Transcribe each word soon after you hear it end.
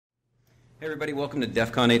Hey everybody, welcome to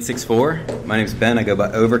DEF CON 864. My name is Ben. I go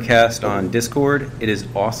by Overcast on Discord. It is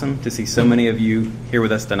awesome to see so many of you here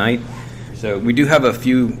with us tonight. So we do have a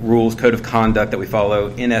few rules, code of conduct that we follow.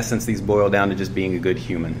 In essence, these boil down to just being a good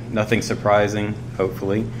human. Nothing surprising,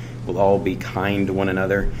 hopefully. We'll all be kind to one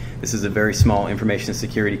another. This is a very small information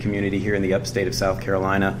security community here in the upstate of South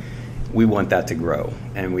Carolina. We want that to grow,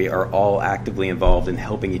 and we are all actively involved in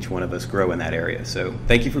helping each one of us grow in that area. So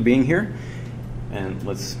thank you for being here, and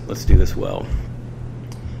let's do this well.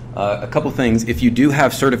 A couple things. If you do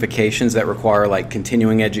have certifications that require like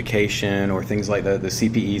continuing education or things like the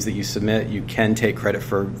CPEs that you submit, you can take credit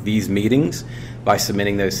for these meetings by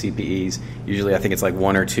submitting those CPEs. Usually I think it's like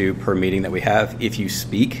 1 or 2 per meeting that we have. If you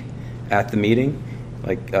speak at the meeting,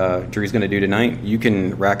 like Drew's going to do tonight, you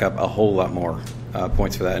can rack up a whole lot more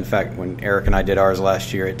points for that. In fact, when Eric and I did ours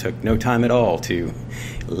last year, it took no time at all to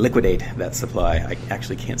liquidate that supply. I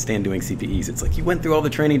actually can't stand doing CPEs. It's like you went through all the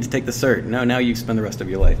training to take the cert. No, now you spend the rest of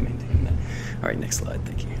your life maintaining that. All right, next slide.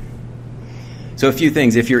 Thank you. So a few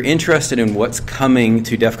things. If you're interested in what's coming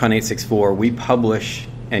to DEF CON 864, we publish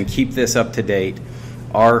and keep this up to date,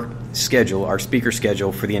 our schedule, our speaker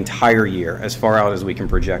schedule for the entire year, as far out as we can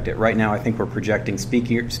project it. Right now, I think we're projecting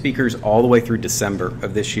speakers all the way through December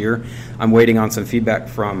of this year. I'm waiting on some feedback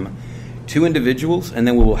from 2 individuals, and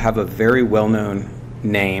then we will have a very well-known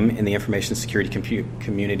name in the information security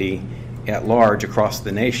community at large across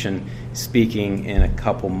the nation speaking in a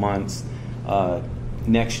couple months.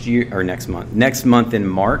 Next month in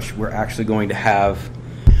March, we're actually going to have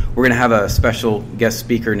a special guest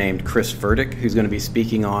speaker named Chris Furtick, who's going to be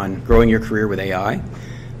speaking on growing your career with AI.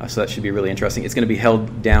 So that should be really interesting. It's going to be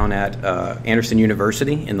held down at Anderson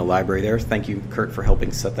University in the library there. Thank you, Kurt, for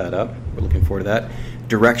helping set that up. We're looking forward to that.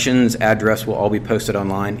 Directions, address will all be posted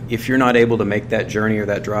online. If you're not able to make that journey or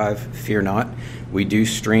that drive, fear not. We do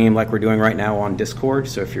stream like we're doing right now on Discord,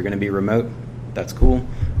 so if you're going to be remote, that's cool.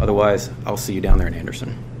 Otherwise, I'll see you down there in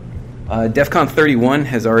Anderson. DEF CON 31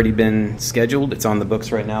 has already been scheduled. It's on the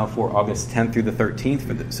books right now for August 10th through the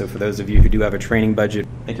 13th. So for those of you who do have a training budget,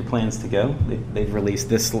 make your plans to go. They've released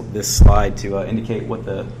this slide to indicate what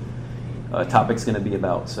the topic's going to be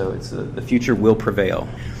about. So it's the future will prevail.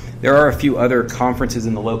 There are a few other conferences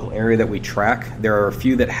in the local area that we track. There are a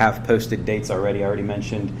few that have posted dates already. I already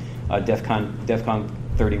mentioned DEF CON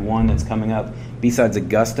 31 that's coming up. B-Sides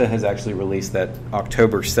Augusta has actually released that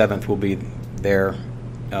October 7th will be their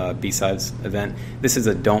B-Sides event. This is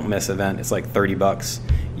a don't miss event. It's like $30.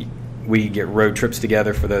 We get road trips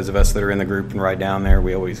together for those of us that are in the group and ride down there.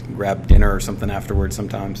 We always grab dinner or something afterwards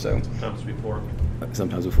sometimes. Sometimes before,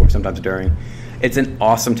 sometimes during. It's an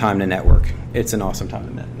awesome time to network.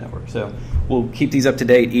 So we'll keep these up to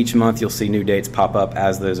date each month. You'll see new dates pop up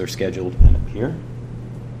as those are scheduled and appear.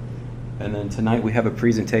 And then tonight we have a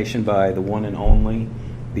presentation by the one and only,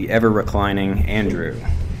 the ever-reclining Andrew.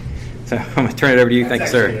 So I'm going to turn it over to you. Thank you,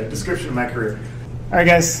 sir. A description of my career. All right,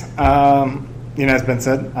 guys. As Ben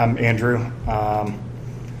said, I'm Andrew.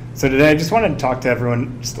 So today I just wanted to talk to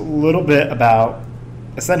everyone just a little bit about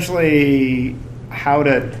essentially how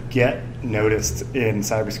to get noticed in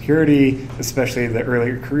cybersecurity, especially the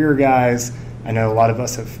earlier career guys. I know a lot of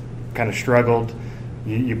us have kind of struggled.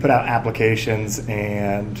 You put out applications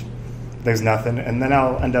and there's nothing, and then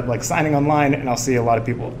I'll end up like signing online and I'll see a lot of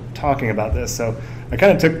people talking about this. So I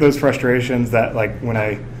kind of took those frustrations that like when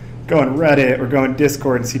I go on Reddit or go in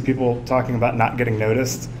Discord and see people talking about not getting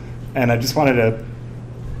noticed, and I just wanted to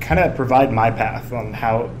kind of provide my path on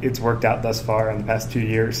how it's worked out thus far in the past 2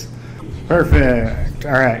 years. Perfect.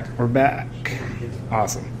 All right, we're back.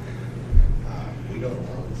 Awesome.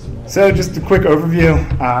 So just a quick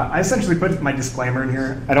overview. I essentially put my disclaimer in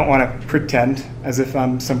here. I don't want to pretend as if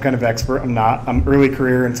I'm some kind of expert. I'm not. I'm early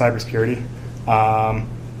career in cybersecurity.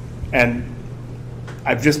 And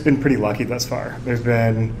I've just been pretty lucky thus far. There's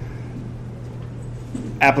been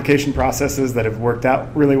application processes that have worked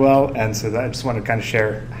out really well, and so I just want to kind of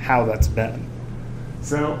share how that's been.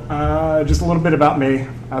 So just a little bit about me.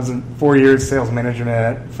 I was in 4 years sales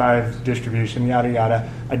management, 5 distribution, yada, yada.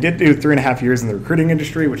 I did do 3.5 years in the recruiting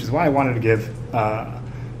industry, which is why I wanted to give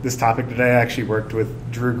this topic today. I actually worked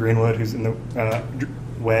with Drew Greenwood, who's in the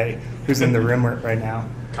who's in the room right now.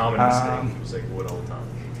 Common mistake. It's like Wood all the time.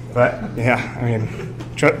 But yeah, I mean,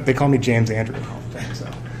 they call me James Andrew all the time. So,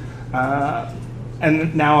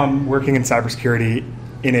 and now I'm working in cybersecurity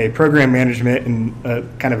in a program management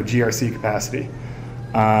and kind of a GRC capacity.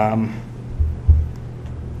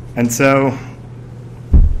 And so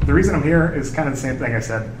the reason I'm here is kind of the same thing I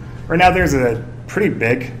said. Right now there's a pretty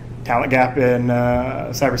big talent gap in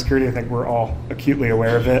cybersecurity. I think we're all acutely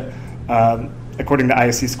aware of it. According to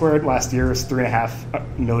ISC Squared, last year was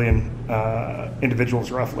 3.5 million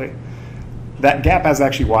individuals roughly. that gap has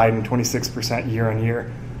actually widened 26% year on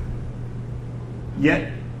year.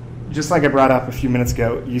 Yet, just like I brought up a few minutes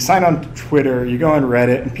ago, you sign on Twitter, you go on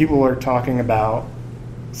Reddit, and people are talking about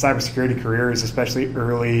cybersecurity careers, especially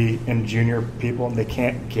early and junior people, and they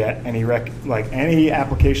can't get any any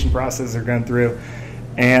application process they're going through.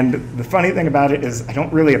 And the funny thing about it is I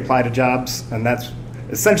don't really apply to jobs, and that's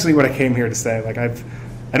essentially what I came here to say. Like I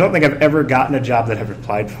don't think I've ever gotten a job that I've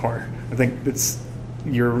applied for. I think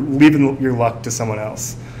you're leaving your luck to someone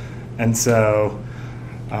else. And so,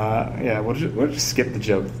 we'll just skip the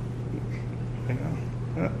joke.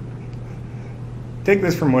 Take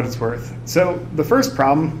this from what it's worth. So the first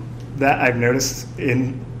problem that I've noticed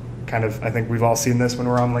in I think we've all seen this when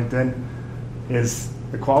we're on LinkedIn, is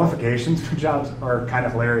the qualifications for jobs are kind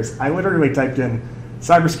of hilarious. I literally typed in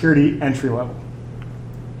cybersecurity entry level.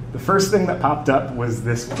 The first thing that popped up was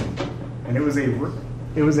this one, and it was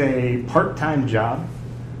a part-time job,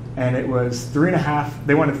 and it was 3.5.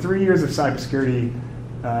 They wanted 3 years of cybersecurity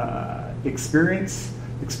experience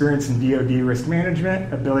in DoD risk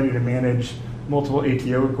management, ability to manage multiple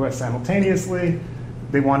ATO requests simultaneously.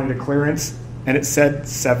 They wanted a clearance, and it said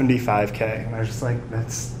 $75K, and I was just like,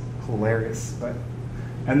 that's hilarious.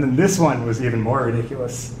 And then this one was even more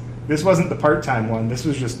ridiculous. This wasn't the part-time one. This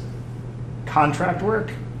was just contract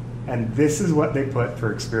work, and this is what they put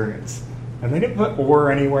for experience. And they didn't put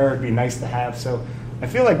or anywhere. It'd be nice to have. So I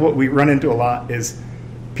feel like what we run into a lot is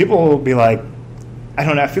people will be like, I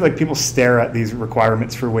don't know, I feel like people stare at these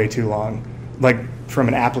requirements for way too long, like from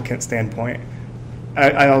an applicant standpoint.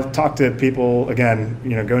 I'll talk to people, again,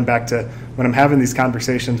 going back to when I'm having these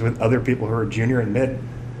conversations with other people who are junior and mid,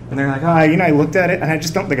 and they're like, I looked at it, and I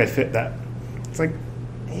just don't think I fit that. It's like,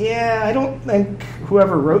 yeah, I don't think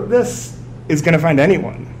whoever wrote this is going to find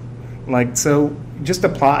anyone. So just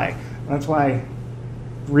apply. That's why,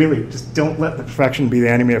 really, just don't let the perfection be the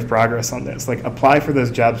enemy of progress on this. Apply for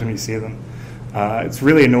those jobs when you see them. It's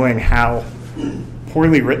really annoying how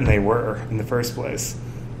poorly written they were in the first place.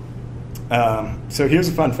 So here's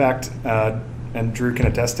a fun fact, and Drew can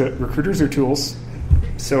attest to it. Recruiters are tools.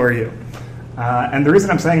 So are you. And the reason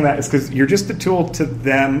I'm saying that is because you're just a tool to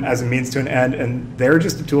them as a means to an end, and they're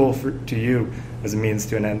just a tool to you as a means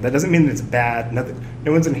to an end. That doesn't mean that it's bad.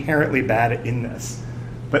 No one's inherently bad in this.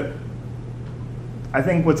 But I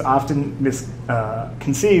think what's often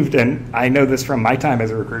misconceived, and I know this from my time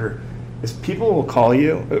as a recruiter, is people will call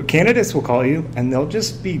you, candidates will call you, and they'll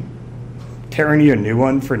just be tearing you a new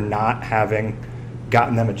one for not having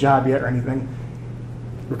gotten them a job yet or anything.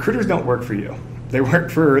 Recruiters don't work for you. They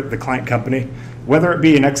work for the client company, whether it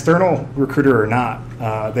be an external recruiter or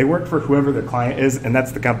not. They work for whoever the client is, and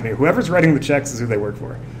that's the company. Whoever's writing the checks is who they work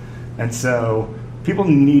for. And so people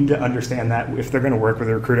need to understand that if they're going to work with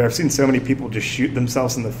a recruiter. I've seen so many people just shoot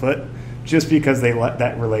themselves in the foot just because they let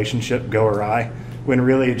that relationship go awry, when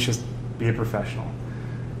really it's just be a professional.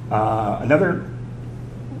 Another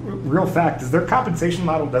real fact is their compensation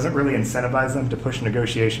model doesn't really incentivize them to push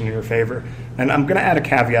negotiation in your favor. And I'm going to add a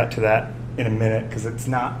caveat to that in a minute because it's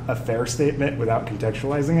not a fair statement without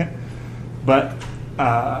contextualizing it. But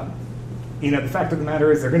the fact of the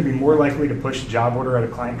matter is they're going to be more likely to push a job order at a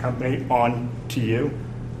client company on to you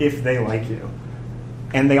if they like you.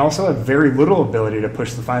 And they also have very little ability to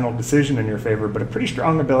push the final decision in your favor, but a pretty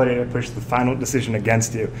strong ability to push the final decision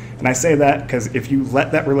against you. And I say that because if you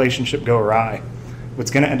let that relationship go awry,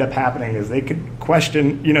 what's going to end up happening is they could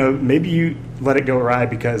question, maybe you let it go awry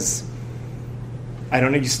because, I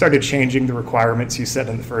don't know, you started changing the requirements you set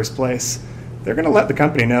in the first place. They're going to let the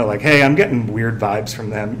company know, hey, I'm getting weird vibes from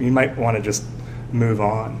them. You might want to just move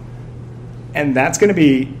on. And that's going to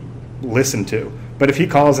be listened to. But if he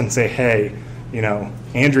calls and say, hey,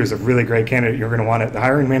 Andrew's a really great candidate, you're going to want it, the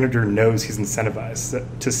hiring manager knows he's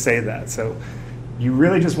incentivized to say that. So you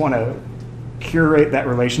really just want to curate that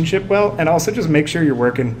relationship well, and also just make sure you're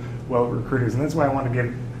working well with recruiters. And that's why I want to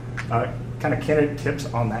give kind of candidate tips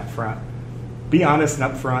on that front. Be honest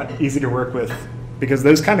and upfront, easy to work with, because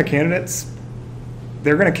those kind of candidates,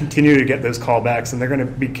 they're going to continue to get those callbacks, and they're going to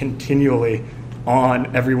be continually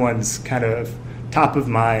on everyone's kind of top of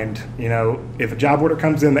mind. If a job order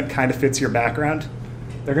comes in that kind of fits your background,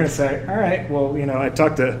 they're going to say, all right, well, I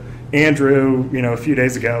talked to Andrew, a few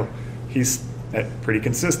days ago. He's pretty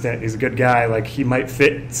consistent. He's a good guy. He might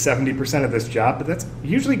fit 70% of this job, but that's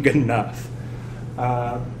usually good enough.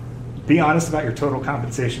 Be honest about your total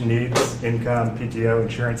compensation needs, income, PTO,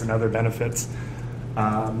 insurance, and other benefits.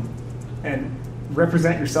 And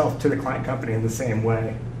represent yourself to the client company in the same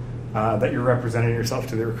way that you're representing yourself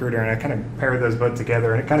to the recruiter. And I kind of pair those both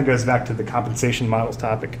together, and it kind of goes back to the compensation models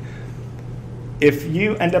topic. If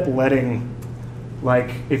you end up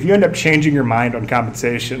changing your mind on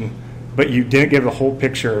compensation but you didn't give the whole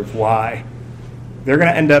picture of why, they're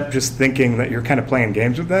going to end up just thinking that you're kind of playing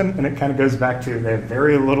games with them, and it kind of goes back to they have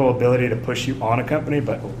very little ability to push you on a company,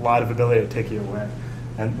 but a lot of ability to take you away.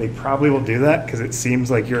 And they probably will do that because it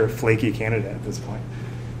seems like you're a flaky candidate at this point.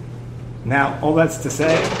 Now, all that's to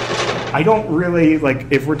say, I don't really,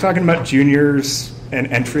 if we're talking about juniors and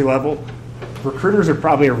entry level, recruiters are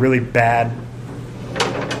probably a really bad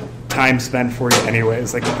time spent for you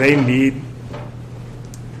anyways. They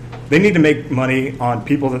need to make money on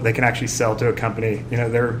people that they can actually sell to a company.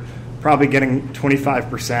 They're probably getting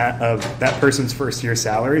 25% of that person's first year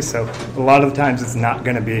salary. So a lot of the times it's not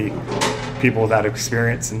going to be people without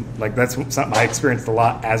experience. And that's something I experienced a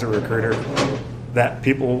lot as a recruiter, that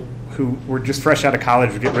people who were just fresh out of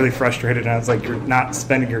college would get really frustrated. And I was like, you're not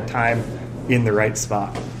spending your time in the right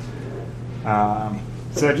spot.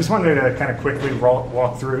 So I just wanted to kind of quickly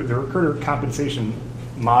walk through the recruiter compensation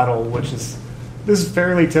model, this is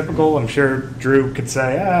fairly typical. I'm sure Drew could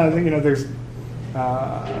say, there's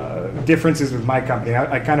differences with my company.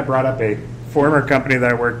 I kind of brought up a former company that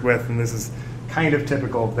I worked with, and this is kind of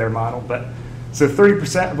typical of their model. But so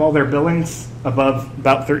 30% of all their billings above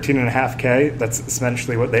about $13.5K, that's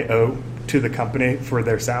essentially what they owe to the company for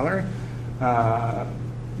their salary, go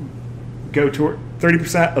to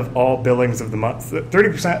 30% of all billings of the month.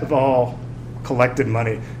 30% of all collected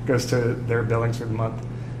money goes to their billings for the month.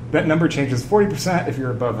 That number changes 40% if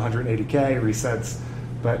you're above 180K, resets,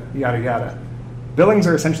 but yada yada. Billings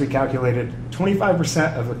are essentially calculated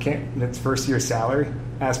 25% of a candidate's first year salary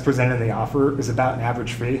as presented in the offer is about an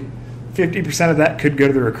average fee. 50% of that could go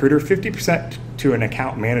to the recruiter, 50% to an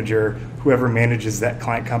account manager, whoever manages that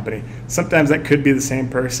client company. Sometimes that could be the same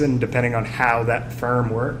person depending on how that firm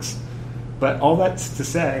works. But all that's to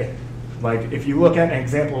say, if you look at an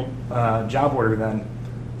example job order then,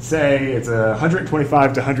 say it's a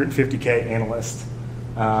 125 to 150K analyst.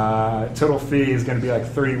 Total fee is going to be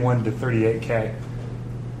 31 to 38K.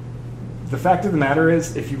 The fact of the matter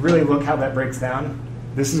is, if you really look how that breaks down,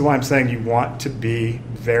 this is why I'm saying you want to be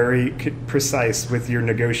very precise with your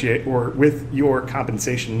with your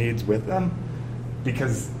compensation needs with them,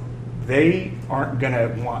 because they aren't going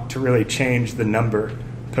to want to really change the number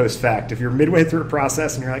post fact. If you're midway through a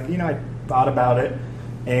process and you're like, I thought about it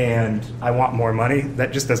and I want more money,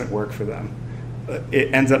 that just doesn't work for them.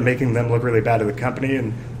 It ends up making them look really bad to the company,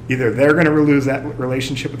 and either they're going to lose that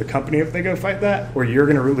relationship with the company if they go fight that, or you're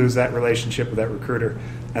going to lose that relationship with that recruiter,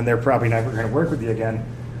 and they're probably never going to work with you again.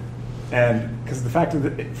 And because the fact of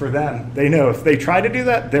it, for them, they know if they try to do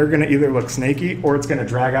that, they're going to either look snaky or it's going to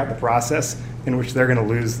drag out the process in which they're going to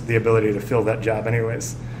lose the ability to fill that job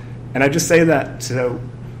anyways. And I just say that to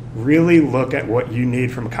really look at what you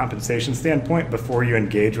need from a compensation standpoint before you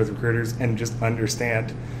engage with recruiters, and just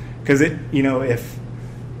understand. Because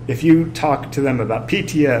if you talk to them about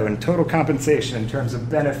PTO and total compensation in terms of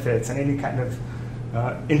benefits and any kind of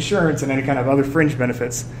insurance and any kind of other fringe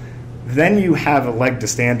benefits, then you have a leg to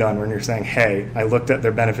stand on when you're saying, hey, I looked at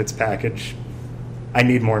their benefits package, I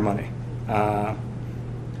need more money.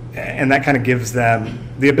 And that kind of gives them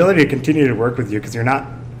the ability to continue to work with you, because you're not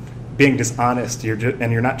being dishonest,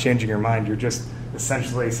 and you're not changing your mind. You're just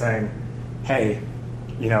essentially saying, hey,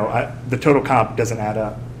 the total comp doesn't add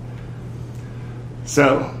up.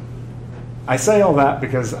 So I say all that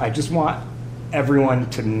because I just want everyone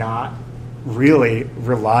to not really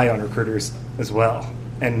rely on recruiters as well,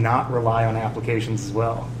 and not rely on applications as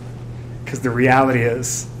well. Because the reality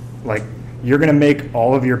is, you're going to make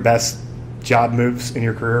all of your best job moves in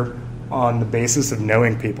your career on the basis of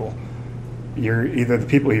knowing people. You're either the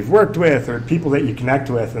people you've worked with or people that you connect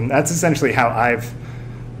with, and that's essentially how I've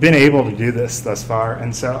been able to do this thus far.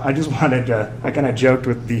 And so I just wanted to, I kind of joked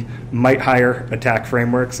with the MIGHTHIRE attack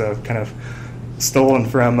framework, so kind of stolen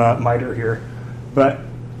from MIGHTHIRE here. But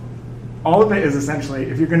all of it is essentially,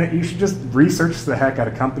 if you should just research the heck out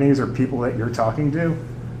of companies or people that you're talking to,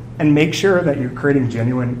 and make sure that you're creating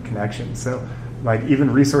genuine connections. So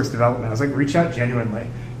even resource development, I was reach out genuinely.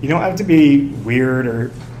 You don't have to be weird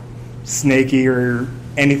or snaky or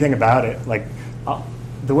anything about it.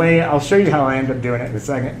 The way I'll show you how I end up doing it in a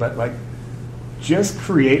second, but just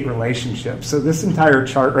create relationships. So this entire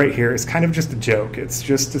chart right here is kind of just a joke. It's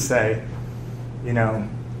just to say,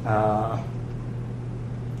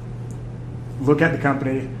 look at the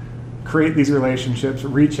company, create these relationships,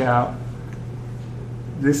 reach out.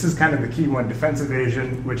 This is kind of the key one, defense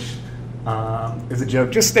evasion, which is a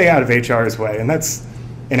joke. Just stay out of HR's way, and that's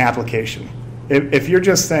an application. If you're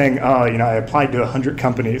just saying, I applied to 100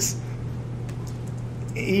 companies,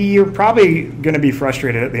 you're probably going to be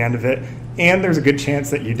frustrated at the end of it, and there's a good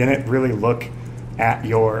chance that you didn't really look at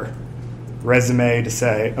your resume to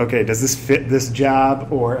say, okay, does this fit this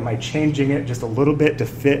job, or am I changing it just a little bit to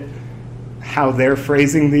fit how they're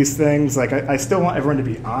phrasing these things? Like, I still want everyone to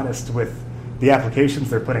be honest with the applications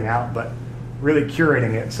they're putting out, but really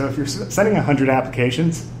curating it. So if you're sending 100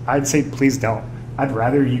 applications, I'd say please don't. I'd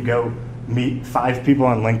rather you go meet 5 people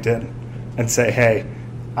on LinkedIn and say, hey,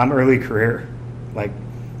 I'm early career. Like,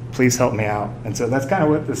 please help me out. And so that's kind of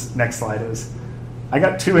what this next slide is. I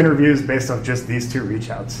got 2 interviews based on just these 2 reach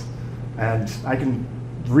outs. And I can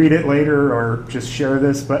read it later or just share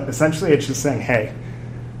this, but essentially it's just saying, hey,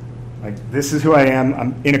 like, this is who I am.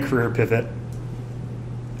 I'm in a career pivot.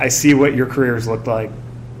 I see what your careers look like.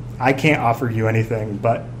 I can't offer you anything,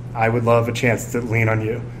 but I would love a chance to lean on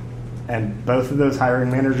you. And both of those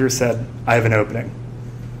hiring managers said, I have an opening.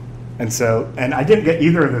 And so, and I didn't get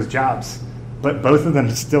either of those jobs, but both of them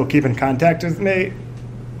still keep in contact with me.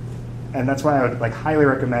 And that's why I would like highly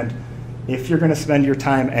recommend, if you're going to spend your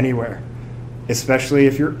time anywhere, especially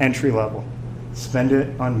if you're entry level, spend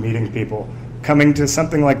it on meeting people. Coming to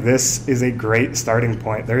something like this is a great starting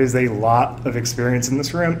point. There is a lot of experience in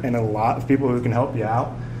this room and a lot of people who can help you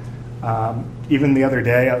out. Even the other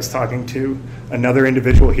day, I was talking to another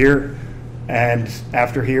individual here, and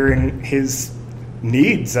after hearing his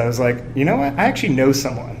needs, I was like, you know what? I actually know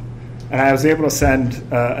someone. And I was able to send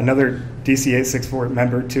another DC864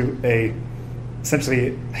 member to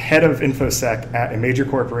essentially head of InfoSec at a major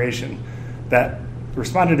corporation that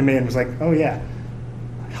responded to me and was like, oh yeah,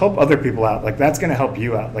 help other people out. Like, that's going to help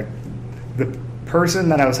you out. Like, the person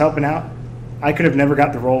that I was helping out, I could have never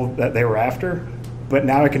got the role that they were after, but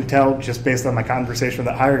now I can tell just based on my conversation with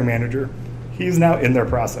the hiring manager, he's now in their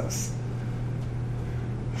process.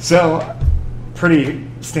 So, pretty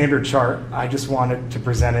standard chart. I just wanted to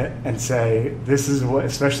present it and say, this is what,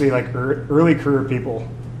 especially like early career people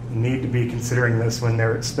need to be considering this when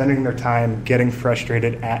they're spending their time getting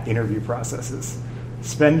frustrated at interview processes.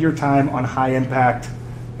 Spend your time on high impact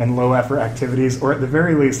and low effort activities, or at the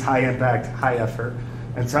very least, high impact, high effort.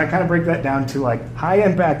 And so I kind of break that down to like high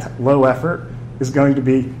impact, low effort is going to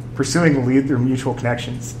be pursuing a lead through mutual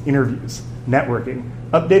connections, interviews, networking,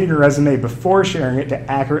 updating your resume before sharing it to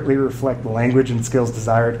accurately reflect the language and skills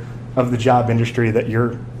desired of the job industry that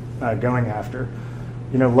you're going after.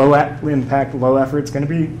 You know, low impact, low effort is going to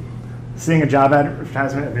be seeing a job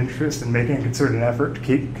advertisement of interest and making a concerted effort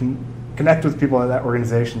to connect with people at that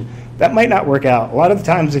organization. That might not work out. A lot of the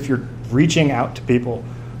times if you're reaching out to people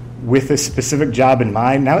with a specific job in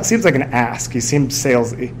mind, now it seems like an ask. You seem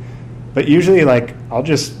salesy. But usually, like, I'll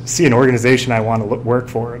just see an organization I want to work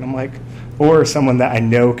for, and I'm like, or someone that I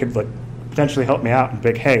know could like potentially help me out and be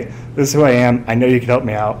like, hey, this is who I am. I know you could help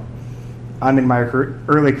me out. I'm in my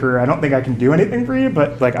early career. I don't think I can do anything for you,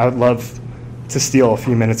 but like I would love to steal a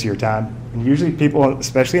few minutes of your time. And usually people,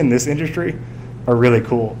 especially in this industry, are really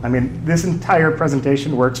cool. I mean, this entire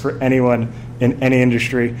presentation works for anyone in any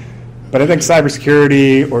industry, but I think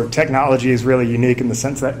cybersecurity or technology is really unique in the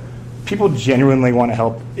sense that people genuinely want to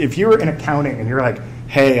help. If you're in accounting and you're like,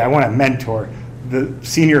 hey, I want a mentor, the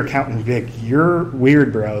senior accountant, Vic, you're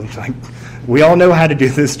weird, bro. It's like, we all know how to do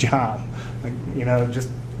this job. Like, you know, just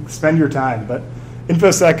spend your time. But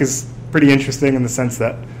InfoSec is pretty interesting in the sense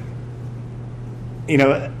that, you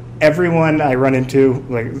know, everyone I run into,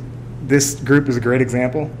 like, this group is a great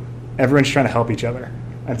example. Everyone's trying to help each other.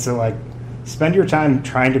 And so, like, spend your time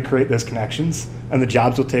trying to create those connections, and the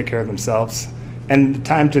jobs will take care of themselves. And the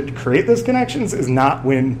time to create those connections is not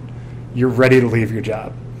when you're ready to leave your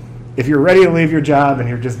job. If you're ready to leave your job and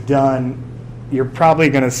you're just done, you're probably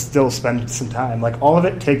going to still spend some time. Like, all of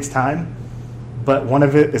it takes time, but one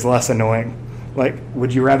of it is less annoying. Like,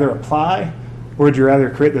 would you rather apply, or would you rather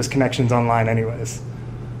create those connections online anyways?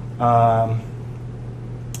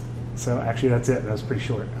 So actually, that's it. That was pretty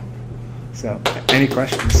short. So, any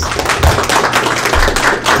questions?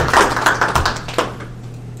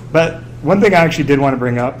 But one thing I actually did want to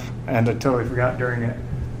bring up, and I totally forgot during it,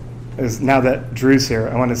 is now that Drew's here,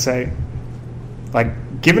 I want to say,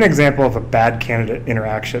 like, give an example of a bad candidate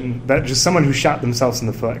interaction, that just someone who shot themselves in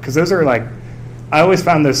the foot. Because those are like, I always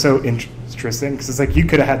found those so interesting, because it's like you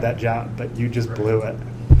could have had that job, but you just blew it.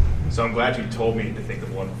 So I'm glad you told me to think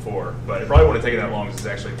of one before, but it probably wouldn't have taken that long because it's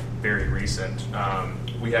actually very recent.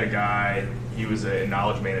 We had a guy, he was a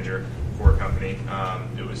knowledge manager for a company.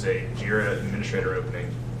 It was a JIRA administrator opening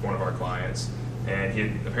for one of our clients, and he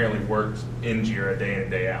had apparently worked in JIRA day in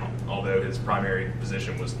and day out, although his primary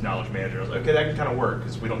position was knowledge manager. I was like, okay, that can kind of work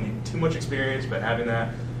because we don't need too much experience, but having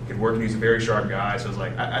that could work, and he's a very sharp guy, so I was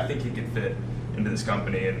like, I think he could fit into this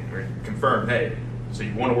company, and confirm, hey, so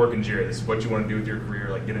you want to work in JIRA, this is what you want to do with your career,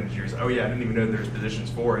 like get into JIRA. Oh yeah, I didn't even know there's positions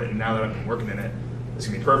for it, and now that I've been working in it, this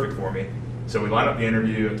can be perfect for me. So we lined up the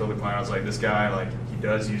interview. I told the client, I was like, this guy, like, he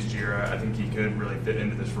does use Jira. I think he could really fit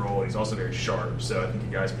into this role. He's also very sharp, so I think you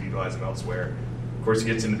guys could utilize him elsewhere. Of course, he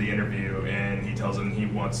gets into the interview, and he tells them he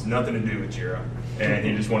wants nothing to do with Jira, and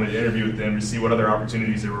he just wanted to interview with them to see what other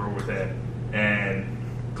opportunities there were within. And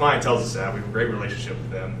the client tells us that. We have a great relationship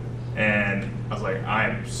with them. And I was like, I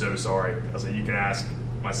am so sorry. I was like, you can ask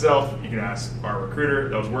myself, you can ask our recruiter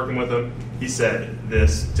that was working with him. He said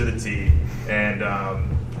this to the T, and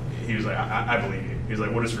he was like, I believe you. He was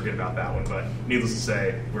like, we'll just forget about that one. But needless to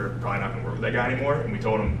say, we're probably not going to work with that guy anymore. And we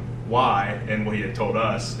told him why and what he had told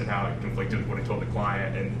us and how it conflicted with what he told the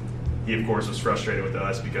client. And he, of course, was frustrated with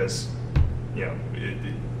us because, you know, it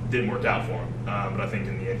didn't work out for him. But I think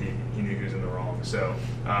in the end, he knew he was in the wrong. So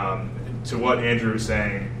to what Andrew was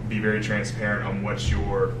saying, be very transparent on what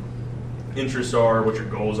your interests are, what your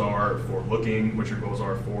goals are for looking, what your goals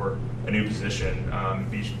are for a new position.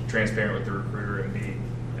 Be transparent with the recruiter and be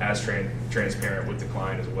as transparent with the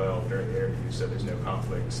client as well during the interview, so there's no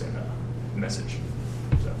conflicts in message.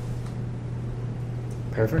 So.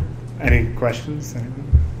 Perfect. Any questions?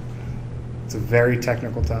 Anyone? It's a very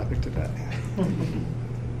technical topic today.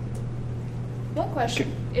 One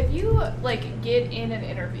question. If you get in an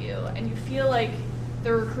interview and you feel like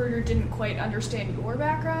the recruiter didn't quite understand your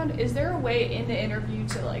background, is there a way in the interview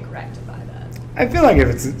to rectify that? I feel like if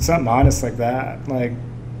it's something honest like that,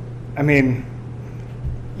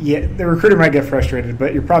 yeah, the recruiter might get frustrated,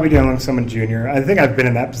 but you're probably dealing with someone junior. I think I've been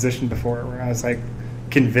in that position before where I was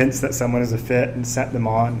convinced that someone is a fit and sent them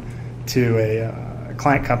on to a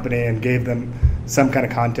client company and gave them some kind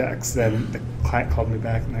of context. Then the client called me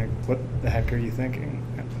back and what the heck are you thinking?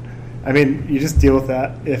 You just deal with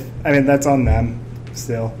that. That's on them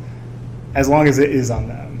still, as long as it is on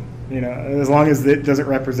them. As long as it doesn't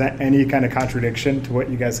represent any kind of contradiction to what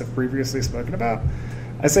you guys have previously spoken about,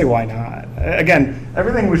 I say why not? Again,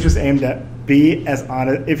 everything was just aimed at be as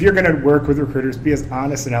honest. If you're going to work with recruiters, be as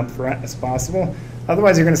honest and upfront as possible.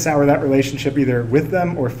 Otherwise, you're going to sour that relationship either with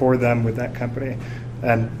them or for them with that company,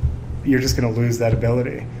 and you're just going to lose that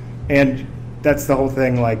ability. And that's the whole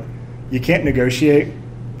thing. You can't negotiate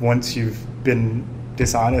once you've been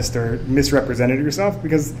dishonest or misrepresented yourself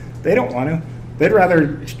because they don't want to. They'd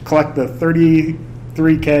rather collect the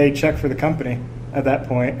 $33K check for the company at that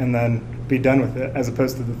point and then be done with it, as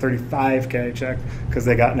opposed to the $35K check because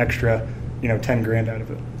they got an extra, $10,000 out of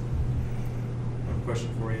it. One question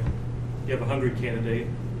for you: you have a 100 candidate.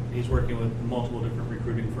 He's working with multiple different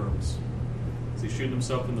recruiting firms. Is he shooting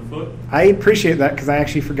himself in the foot? I appreciate that because I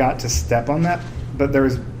actually forgot to step on that, but there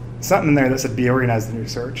was something in there that said be organized in your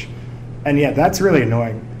search, and yeah, that's really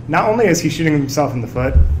annoying. Not only is he shooting himself in the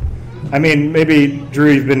foot, maybe Drew,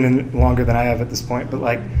 you've been in longer than I have at this point,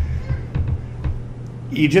 but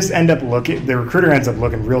you just end up the recruiter ends up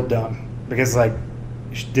looking real dumb because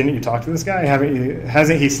didn't you talk to this guy?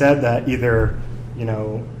 Hasn't he said that either,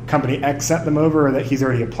 company X sent them over or that he's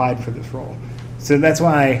already applied for this role? So that's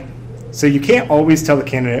why, you can't always tell the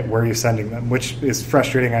candidate where you're sending them, which is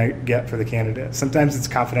frustrating I get for the candidate. Sometimes it's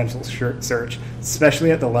confidential search,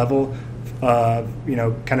 especially at the level of,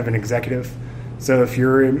 kind of an executive. So if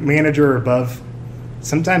you're a manager or above,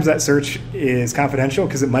 sometimes that search is confidential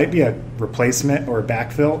because it might be a replacement or a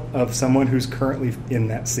backfill of someone who's currently in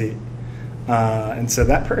that seat. And so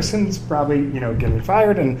that person's probably, getting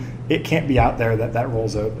fired, and it can't be out there that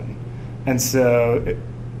role's open. And so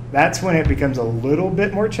that's when it becomes a little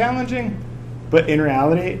bit more challenging. But in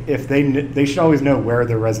reality, if they should always know where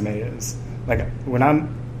their resume is. When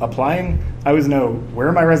I'm applying, I always know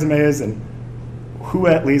where my resume is and who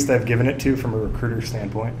at least I've given it to from a recruiter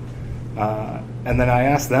standpoint. And then I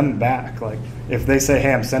ask them back, if they say,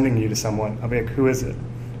 hey, I'm sending you to someone, I'll be like, who is it?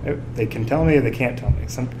 They can tell me or they can't tell me.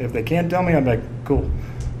 If they can't tell me, I'm like, cool.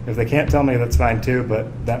 If they can't tell me, that's fine too,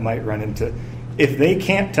 but that might run into... If they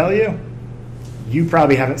can't tell you, you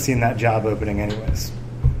probably haven't seen that job opening anyways.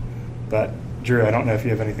 But, Drew, I don't know if you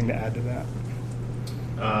have anything to add to that.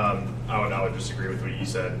 I would just agree with what you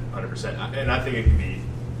said 100%. And I think it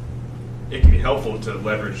can be helpful to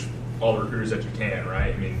leverage all the recruiters that you can,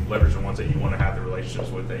 right? Leverage the ones that you want to have the relationships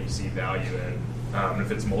with that you see value in. And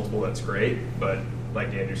if it's multiple, that's great. But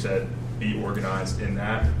like Andrew said, be organized in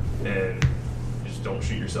that and just don't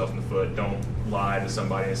shoot yourself in the foot. Don't lie to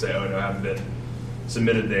somebody and say, oh, no, I haven't been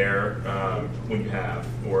submitted there when you have.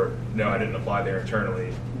 Or, no, I didn't apply there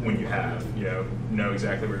internally when you have. Know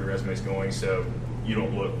exactly where your resume is going so you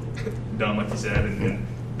don't look dumb, like you said, and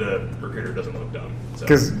the recruiter doesn't look dumb.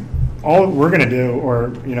 Because all we're going to do, or,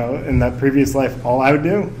 in that previous life, all I would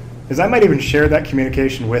do is I might even share that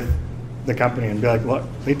communication with the company and be like, look,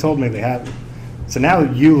 they told me they have it. So now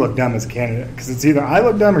you look dumb as a candidate because it's either I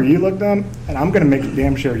look dumb or you look dumb, and I'm going to make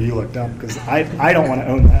damn sure you look dumb because I don't want to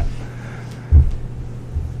own that.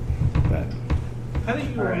 But, How do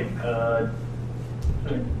you? All right.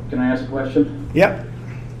 Can I ask a question? yep.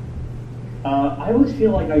 I always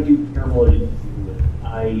feel like I do terrible at interviews.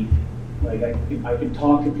 I can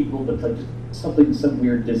talk to people, but it's like some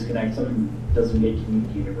weird disconnect, something doesn't get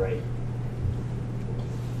communicated right.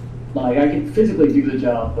 Like I can physically do the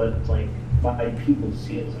job, but like my people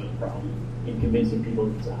skills are the problem in convincing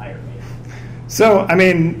people to hire me. So, I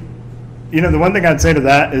mean, the one thing I'd say to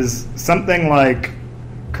that is something like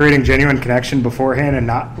creating genuine connection beforehand and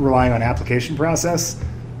not relying on application process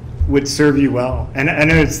would serve you well. And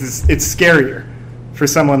it's scarier for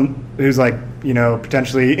someone who's like,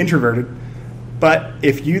 potentially introverted. But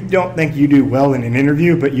if you don't think you do well in an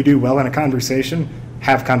interview, but you do well in a conversation,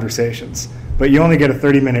 have conversations. But you only get a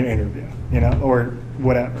 30-minute interview, or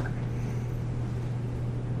whatever.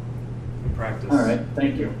 Practice. All right,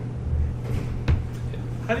 thank you.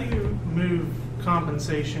 How do you move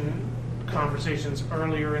compensation conversations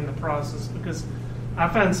earlier in the process? Because I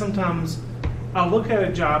find sometimes I'll look at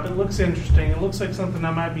a job, it looks interesting, it looks like something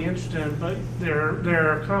I might be interested in, but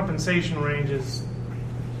their compensation range is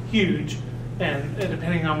huge, and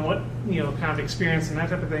depending on what kind of experience and that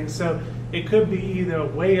type of thing. So it could be either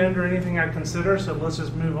way under anything I consider, so let's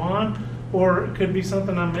just move on, or it could be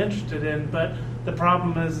something I'm interested in. But the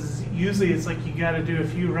problem is usually it's like you got to do a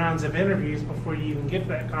few rounds of interviews before you even get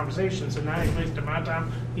that conversation. So now you've wasted my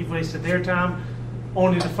time, you've wasted their time,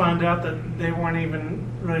 only to find out that they weren't even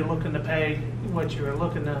really looking to pay what you were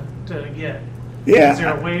looking to get. Yeah. Is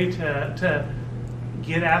there a way to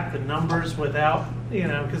get at the numbers without,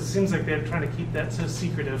 because it seems like they're trying to keep that so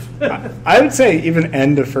secretive. I would say even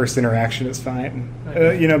end of first interaction is fine.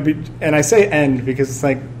 And I say end because it's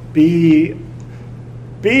like be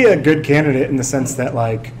a good candidate in the sense that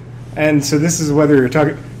and so this is whether you're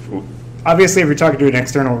talking, obviously if you're talking to an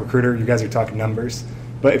external recruiter, you guys are talking numbers.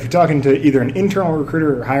 But if you're talking to either an internal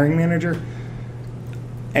recruiter or hiring manager,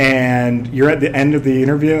 and you're at the end of the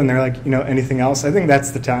interview and they're like, anything else, I think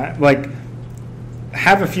that's the time.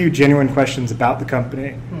 Have a few genuine questions about the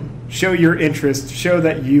company. Show your interest. Show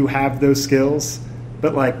that you have those skills.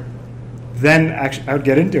 But then actually, I would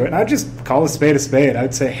get into it. And I'd just call a spade a spade. I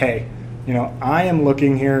would say, hey, I am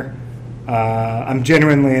looking here. I'm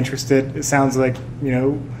genuinely interested. It sounds like,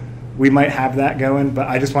 we might have that going. But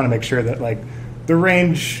I just want to make sure that the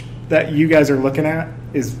range that you guys are looking at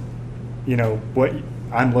is, what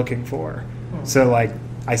I'm looking for. So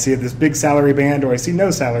I see this big salary band or I see no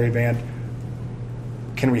salary band.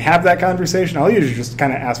 Can we have that conversation? I'll usually just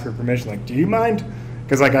kind of ask for permission. Do you mind?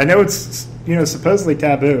 Because I know it's supposedly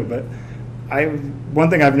taboo, but one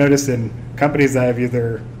thing I've noticed in companies that I've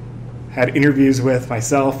either had interviews with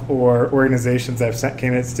myself or organizations that I've sent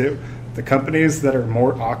candidates to, the companies that are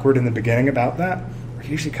more awkward in the beginning about that are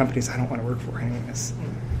usually companies I don't want to work for anyways.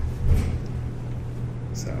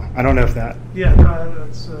 So I don't know if that. Yeah,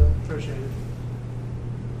 that's appreciated.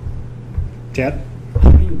 Chad?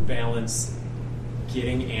 How do you balance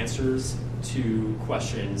getting answers to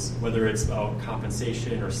questions, whether it's about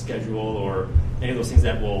compensation or schedule or any of those things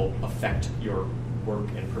that will affect your work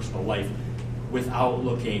and personal life, without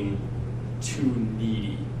looking too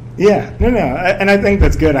needy? Yeah, no, and I think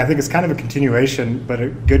that's good. I think it's kind of a continuation, but a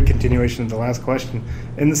good continuation of the last question,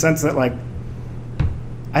 in the sense that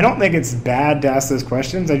I don't think it's bad to ask those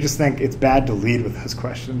questions. I just think it's bad to lead with those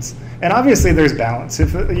questions. And obviously there's balance.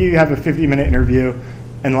 If you have a 50-minute interview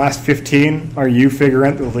and the last 15 are you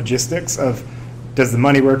figuring out the logistics of does the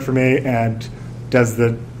money work for me and does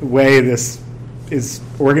the way this is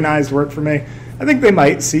organized work for me, I think they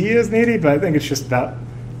might see you as needy, but I think it's just about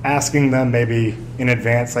asking them maybe in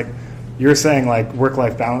advance. You're saying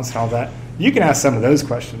work-life balance and all that. You can ask some of those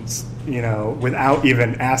questions, without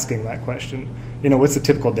even asking that question. What's a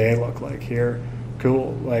typical day look like here?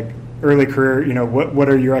 Cool. Early career, what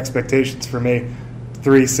are your expectations for me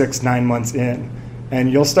 3, 6, 9 months in?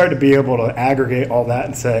 And you'll start to be able to aggregate all that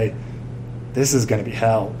and say, this is going to be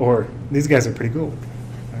hell, or these guys are pretty cool.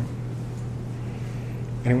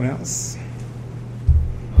 Anyone else?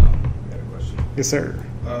 I got a question. Yes, sir.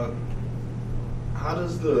 How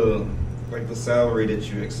does the salary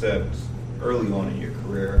that you accept early on in your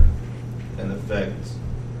career and affect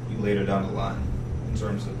you later down the line in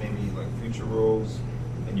terms of maybe future roles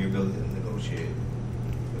and your ability to negotiate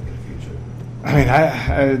in the future? I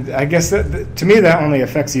mean, I guess that to me that only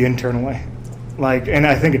affects you internally, and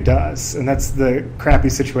I think it does, and that's the crappy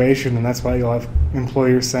situation, and that's why you'll have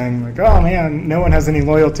employers saying "Oh man, no one has any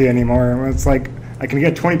loyalty anymore." It's I can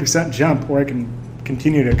get a 20% jump, or I can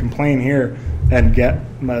continue to complain here and get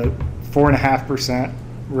my 4.5%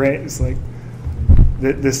 raise. Like,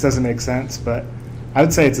 this doesn't make sense, but I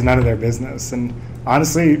would say it's none of their business. And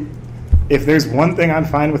honestly, if there's one thing I'm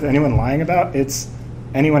fine with anyone lying about, it's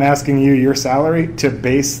anyone asking you your salary to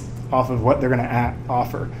base off of what they're going to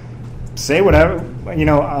offer. Say whatever,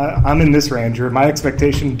 I'm in this range, or my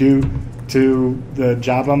expectation due to the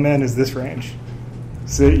job I'm in is this range.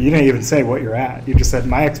 So you didn't even say what you're at. You just said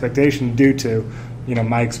my expectation due to,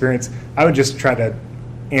 my experience. I would just try to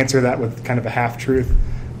answer that with kind of a half truth.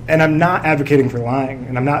 And I'm not advocating for lying,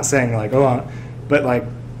 and I'm not saying but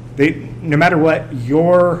no matter what,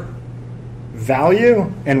 your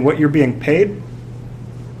value and what you're being paid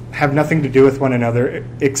have nothing to do with one another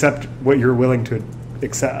except what you're willing to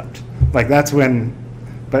accept. That's when,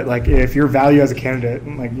 but if your value as a candidate,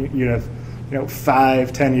 you have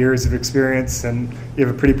 5-10 years of experience and you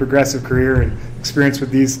have a pretty progressive career and experience with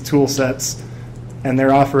these tool sets, and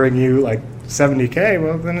they're offering you $70K,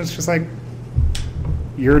 well, then it's just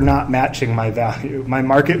you're not matching my value. My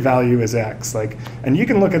market value is X. And you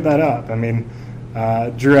can look at that up. I mean,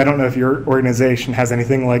 Drew, I don't know if your organization has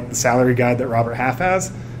anything like the salary guide that Robert Half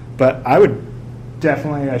has, but I would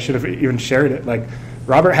definitely, I should have even shared it.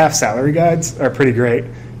 Robert Half salary guides are pretty great,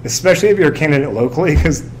 especially if you're a candidate locally,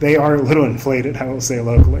 because they are a little inflated, I will say,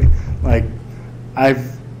 locally.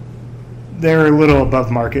 They're a little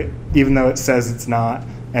above market, even though it says it's not,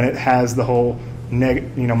 and it has the whole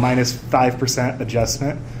minus 5%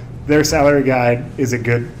 adjustment. Their salary guide is a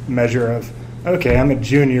good measure of, okay, I'm a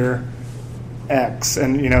junior X,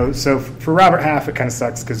 and so for Robert Half it kind of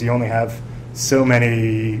sucks because you only have so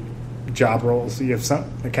many job roles. You have some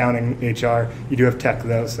accounting, HR. You do have tech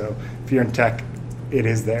though, so if you're in tech, it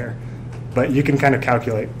is there. But you can kind of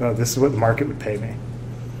calculate, this is what the market would pay me.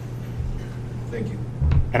 Thank you.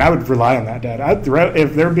 And I would rely on that data.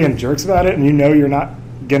 If they're being jerks about it and you're not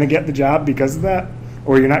going to get the job because of that,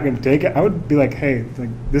 or you're not going to take it, I would be hey,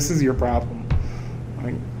 this is your problem.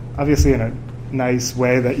 Obviously in a nice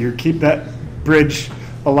way that you keep that bridge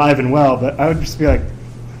alive and well, but I would just be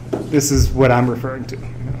this is what I'm referring to.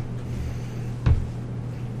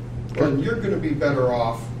 Well, you're going to be better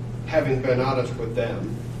off having been honest with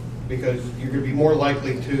them, because you're going to be more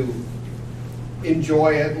likely to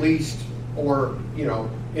enjoy at least, or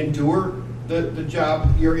endure the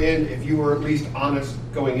job you're in if you were at least honest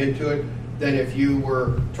going into it, than if you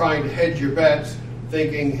were trying to hedge your bets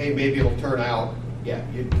thinking, hey, maybe it'll turn out. Yeah,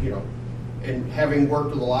 and having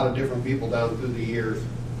worked with a lot of different people down through the years,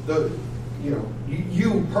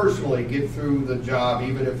 you personally get through the job,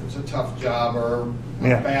 even if it's a tough job or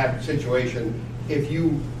a bad situation, if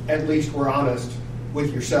you at least were honest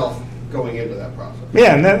with yourself going into that process.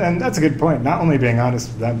 Yeah, and that's a good point. Not only being honest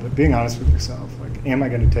with them, but being honest with yourself. Am I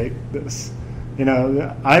going to take this?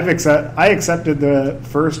 I accepted the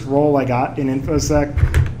first role I got in InfoSec,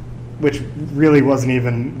 which really wasn't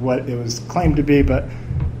even what it was claimed to be, but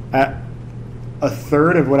at a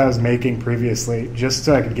third of what I was making previously, just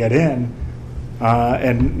so I could get in.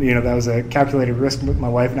 And that was a calculated risk with my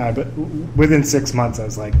wife and I. But within 6 months, I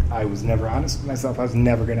was I was never honest with myself. I was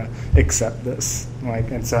never going to accept this.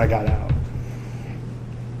 And so I got out.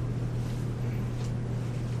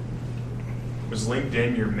 Was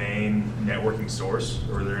LinkedIn your main networking source,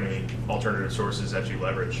 or are there any alternative sources that you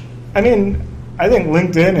leverage? I think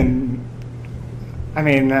LinkedIn and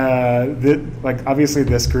obviously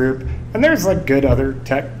this group, and there's good other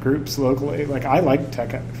tech groups locally. I like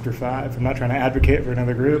Tech After 5. I'm not trying to advocate for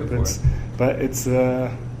another group, but it's I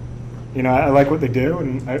like what they do,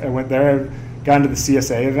 and I went there. I've gone to the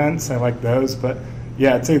CSA events. I like those, but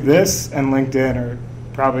yeah, I'd say this and LinkedIn are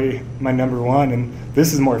probably my number one, and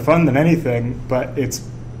this is more fun than anything, but it's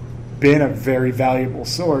been a very valuable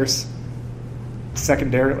source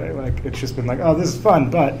secondarily. It's just been oh, this is fun,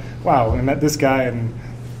 but wow, I met this guy, and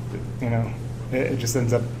it just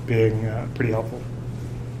ends up being pretty helpful.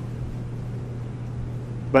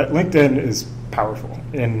 But LinkedIn is powerful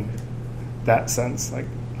in that sense.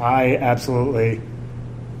 I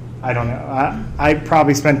don't know. I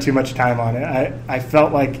probably spent too much time on it. I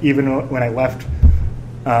felt even when I left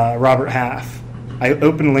Robert Half, I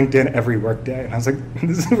opened LinkedIn every workday, and I was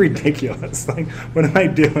this is ridiculous. What am I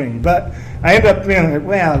doing? But I ended up being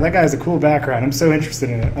wow, that guy has a cool background. I'm so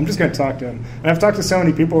interested in it. I'm just going to talk to him. And I've talked to so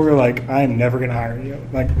many people who are I'm never going to hire you.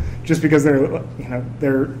 Just because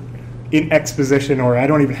they're in X position, or I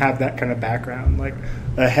don't even have that kind of background.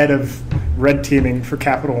 A head of red teaming for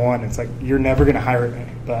Capital One. It's you're never going to hire me.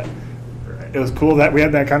 But it was cool that we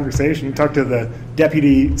had that conversation. We talked to the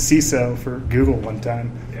deputy CISO for Google one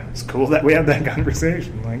time. It's cool that we had that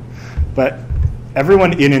conversation. But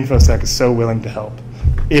everyone in InfoSec is so willing to help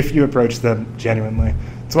if you approach them genuinely.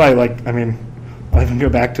 That's why, I'll even go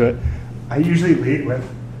back to it. I usually lead with,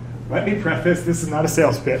 let me preface, this is not a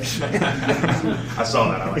sales pitch. I saw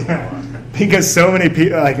that. I like that a lot. Because so many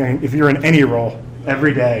people, like if you're in any role,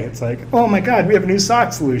 every day, it's like, oh my God, we have a new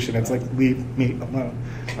SOC solution. It's like, leave me alone.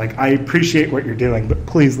 Like, I appreciate what you're doing, but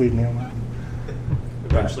please leave me alone.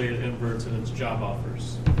 Eventually it inverts and it's job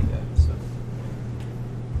offers. Yeah, so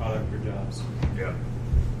product or jobs. Yeah.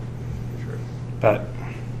 Sure. But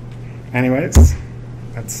anyways,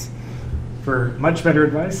 that's for much better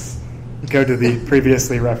advice. Go to the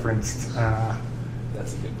previously referenced.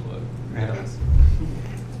 That's a good plug. Yeah.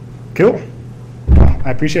 Cool. Well,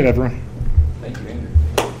 I appreciate everyone. Thank you, Andrew.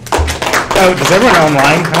 Oh, does everyone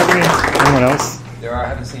online have any? Anyone else? There are. I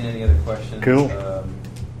haven't seen any other questions. Cool.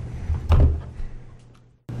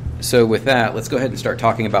 So with that, let's go ahead and start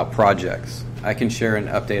talking about projects. I can share an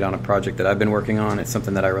update on a project that I've been working on. It's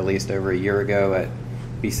something that I released over a year ago at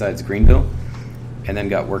B-Sides Greenville and then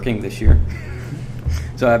got working this year.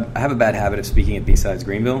 So I have a bad habit of speaking at B-Sides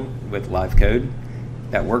Greenville with live code.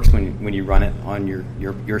 That works when you run it on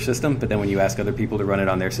your system, but then when you ask other people to run it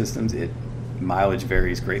on their systems, mileage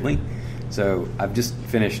varies greatly. So I've just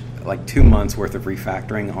finished like 2 months worth of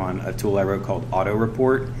refactoring on a tool I wrote called Auto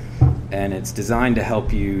Report, and it's designed to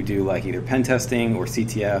help you do like either pen testing or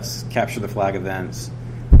CTFs, capture the flag events.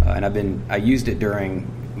 And I used it during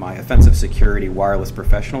my offensive security wireless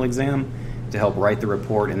professional exam to help write the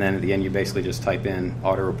report, and then at the end you basically just type in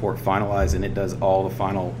Auto Report finalize, and it does all the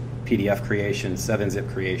final PDF creation, 7-zip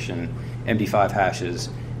creation, MD5 hashes,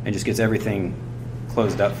 and just gets everything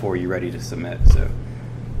closed up for you, ready to submit. So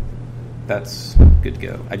that's good to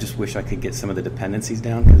go. I just wish I could get some of the dependencies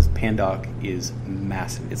down because Pandoc is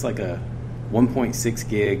massive. It's like a 1.6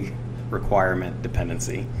 gig requirement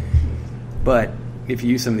dependency. But if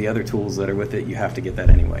you use some of the other tools that are with it, you have to get that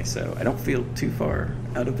anyway. So I don't feel too far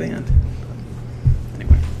out of band. But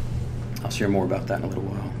anyway, I'll share more about that in a little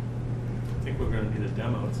while. I think we're going to need a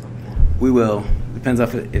demo at some point. We will. Depends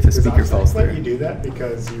if a speaker falls let through. you do that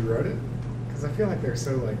because you wrote it? Because I feel like they're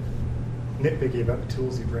so like nitpicky about the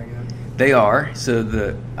tools you bring in. They are.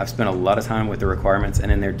 So I've spent a lot of time with the requirements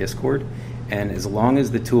and in their Discord, and as long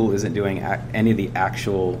as the tool isn't doing any of the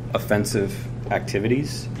actual offensive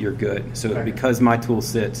activities, you're good. So Okay. because my tool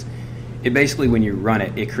sits, it basically, when you run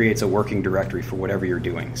it, it creates a working directory for whatever you're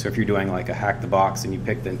doing. So if you're doing like a hack the box and you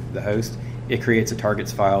pick the host, it creates a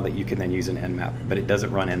targets file that you can then use in Nmap, but it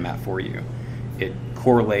doesn't run Nmap for you. It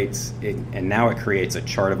correlates, and now it creates a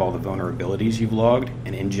chart of all the vulnerabilities you've logged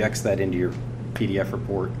and injects that into your PDF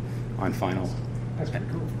report on final. That's pretty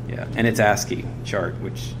cool. Yeah, and it's ASCII chart,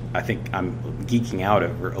 which I think I'm geeking out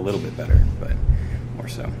over a little bit better, but more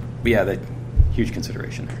so. But yeah, that huge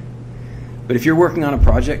consideration there. But if you're working on a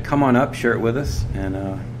project, come on up, share it with us, and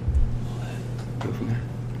go from there.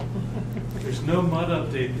 There's no mud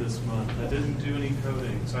update this month. I didn't do any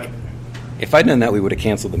coding, so If I'd known that, we would have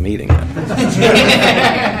canceled the meeting.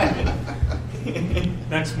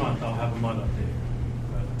 next month I'll have a mud update.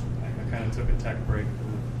 But I kind of took a tech break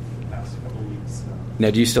for the past couple of weeks. So.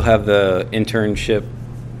 Now, do you still have the internship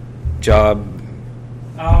job?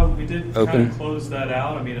 We did Open? kind of close that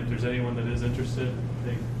out. I mean, if there's anyone that is interested,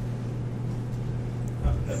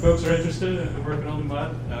 if folks are interested in working on the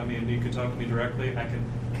mud, I mean, you can talk to me directly.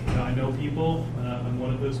 I know people. I'm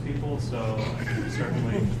one of those people, so I can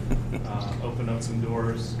certainly open up some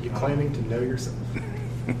doors. You claiming to know yourself?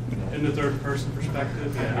 In the third person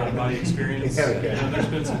perspective, out of body experience. Yeah, okay. There's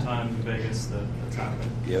been some time in Vegas that's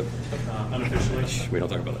happened. Yep. Unofficially. We don't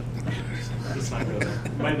talk about that. Let's not go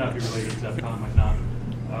there. Might not be related to DEFCON, might not.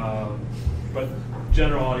 But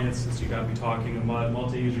general audience, since you got me talking, a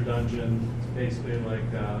multi-user dungeon, it's basically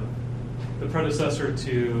like the predecessor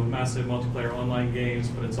to massive multiplayer online games,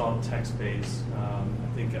 but it's all text-based.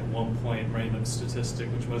 I think at one point, random statistic,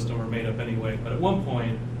 which most of them are made up anyway, but at one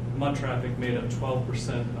point, MUD traffic made up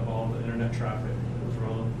 12% of all the internet traffic that was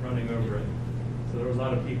running over it. So there was a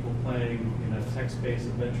lot of people playing text-based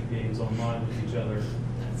adventure games online with each other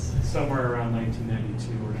somewhere around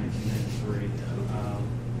 1992 or 1993.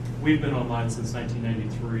 We've been online since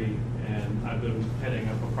 1993, and I've been heading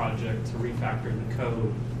up a project to refactor the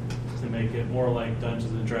code to make it more like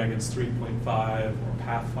Dungeons & Dragons 3.5 or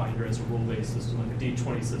Pathfinder as a rule-based system, like a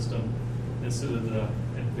D20 system, instead of the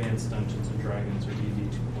Advanced Dungeons & Dragons or DD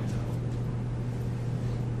 2.0.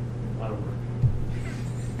 A lot of work.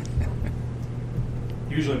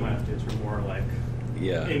 Usually my updates are more like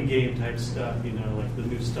in-game type stuff, like the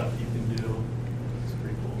new stuff you can do. It's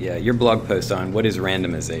pretty cool. Yeah, your blog post on what is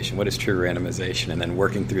randomization, what is true randomization, and then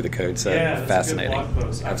working through the code set. Yeah, that's fascinating. a good blog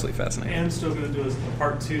post. Absolutely fascinating. And still going to do a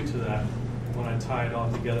part 2 to that when I tie it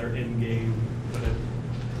all together in-game.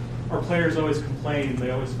 But our players always complained. They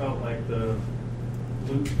always felt like the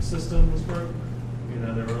loop system was broke. You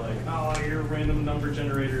know, they were like, oh, your random number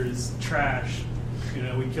generator is trash. You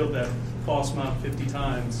know, we killed that false mount 50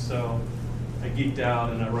 times. So I geeked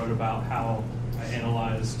out and I wrote about how I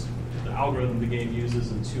analyzed the algorithm the game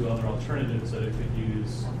uses and 2 other alternatives that it could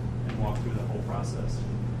use and walk through the whole process.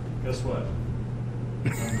 Guess what?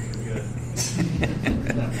 Good.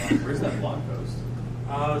 Where's that blog post?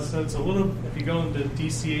 So it's a little, if you go into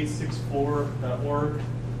dc864.org, I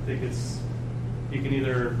think you can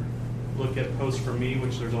either look at posts for me,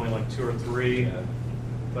 which there's only like 2 or 3,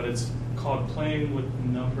 but it's called Playing with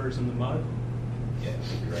Numbers in the Mud. Yeah,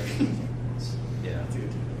 you're right. Yeah, that's a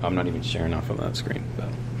good title. I'm not even sharing off of that screen. But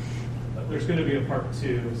there's going to be a part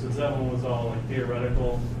 2, since that one was all like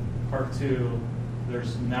theoretical. Part 2,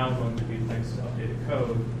 there's now going to be, thanks to updated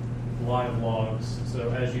code, live logs.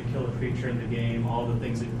 So as you kill a creature in the game, all the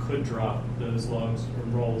things it could drop, those logs or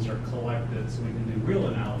rolls are collected, so we can do real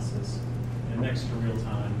analysis and next to real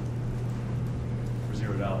time for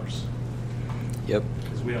 $0. Yep.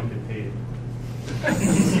 Because we don't get paid.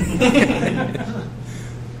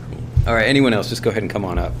 All right, anyone else, just go ahead and come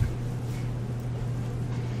on up.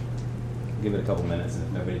 Give it a couple minutes, and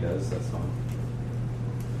if nobody does, that's fine.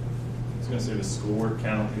 I was going to say the schoolwork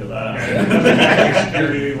count because I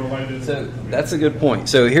So that's a good point.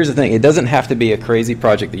 So here's the thing. It doesn't have to be a crazy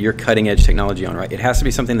project that you're cutting edge technology on, right? It has to be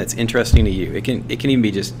something that's interesting to you. It can even be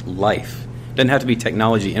just life. It doesn't have to be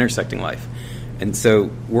technology intersecting life. And so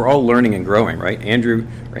we're all learning and growing, right?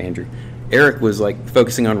 Eric was like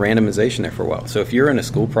focusing on randomization there for a while. So if you're in a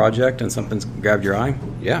school project and something's grabbed your eye,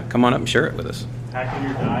 yeah, come on up and share it with us. Hacking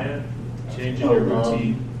your diet, changing your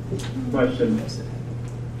routine. Question.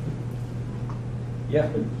 Yeah.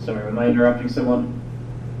 Sorry, am I interrupting someone?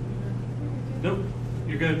 Nope,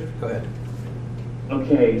 you're good. Go ahead.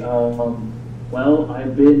 Okay, well,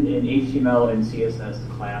 I've been in HTML and CSS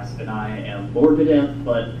class, and I am bored to death,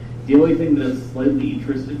 but the only thing that slightly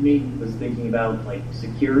interested me was thinking about, like,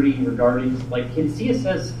 security regarding, like, can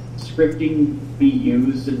CSS scripting be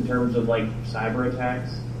used in terms of, like, cyber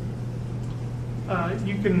attacks?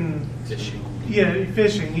 You can... Phishing. Yeah,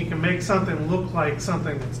 phishing. You can make something look like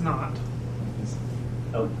something that's not.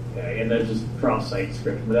 Okay, and that's just cross-site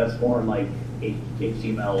scripting, but that's more like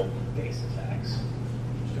HTML-based attacks,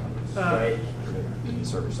 right?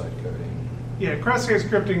 Server-side coding. Yeah, cross-site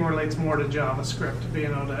scripting relates more to JavaScript,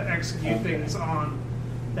 being able to execute things on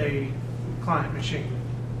a client machine.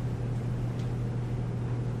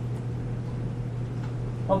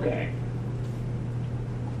 Okay.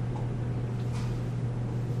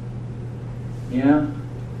 Yeah,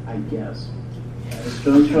 I guess. Yeah, just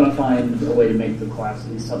trying to find a way to make the class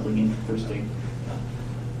at least something interesting.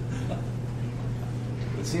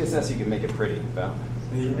 With CSS, you can make it pretty, Val.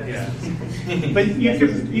 Yeah. But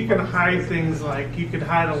you can hide things like you could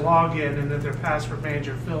hide a login, and if their password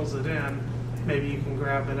manager fills it in, maybe you can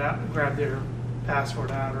grab their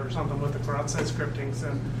password out or something with the cross-site scripting.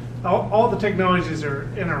 So all the technologies are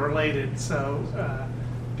interrelated. So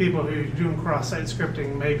people who are doing cross-site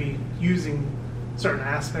scripting may be using certain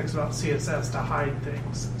aspects about CSS to hide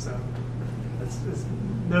things. So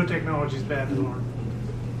no technology is bad to learn,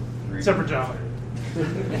 except for Java.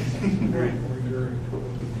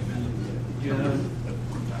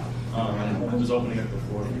 I'm just opening up the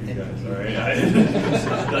floor for you guys, all right? I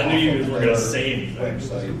knew you guys were going to say anything.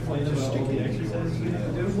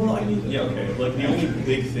 Well, I mean, yeah, okay. Like, the only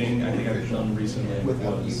big thing I think I've done recently was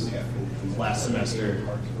last semester.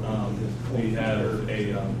 We had a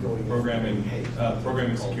programming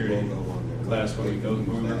security class where we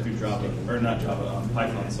work through Java, or not Java,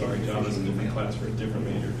 Python, sorry. Java's a different class for a different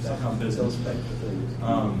major, somehow business.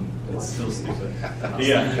 It's still stupid.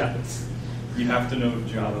 Yeah. You have to know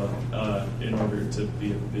Java in order to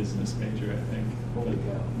be a business major, I think. But,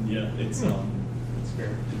 yeah, it's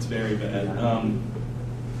very bad.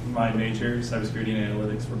 My major, cybersecurity and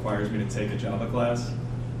analytics, requires me to take a Java class,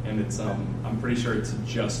 and it's I'm pretty sure it's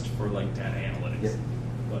just for like data analytics,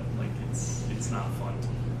 but like it's not fun.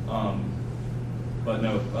 But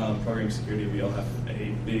no, programming security, we all have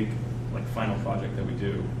a big like final project that we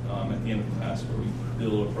do at the end of the class where we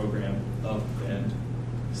build a program up and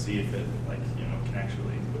see if it can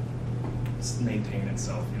actually maintain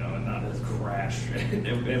itself, and not crash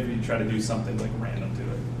if you try to do something like random to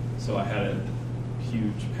it. So I had a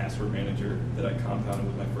huge password manager that I compounded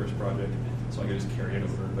with my first project, so I could just carry it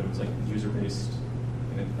over. But it was like user-based,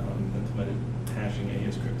 and it implemented hashing,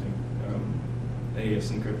 AES scripting,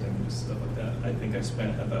 AES encrypting, and just stuff like that. I think I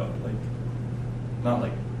spent about not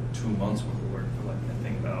 2 months worth of work, but I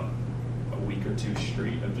think about a week or two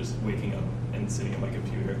straight of just waking up and sitting at my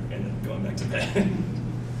computer and then going back to bed.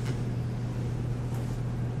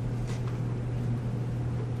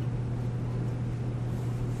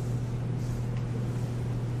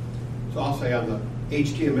 So I'll say on the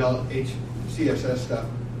HTML, CSS stuff,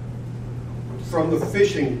 from the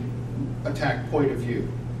phishing attack point of view,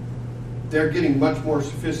 they're getting much more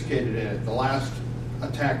sophisticated in it. The last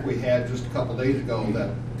attack we had just a couple days ago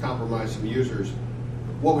that compromised some users.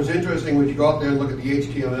 What was interesting when you go out there and look at the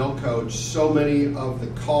HTML code, so many of the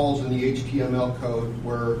calls in the HTML code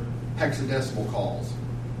were hexadecimal calls.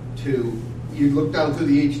 You look down through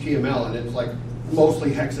the HTML and it's like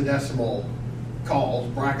mostly hexadecimal calls,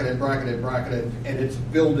 bracketed, bracketed, bracketed, and it's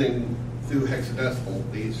building through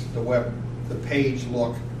hexadecimal, the page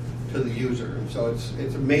look to the user. And so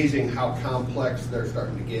it's amazing how complex they're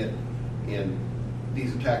starting to get in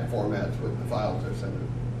these attack formats with the files they're sending.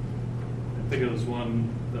 I think it was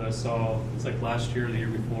one that I saw, it's like last year or the year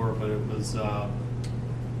before, but it was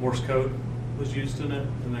Morse code was used in it,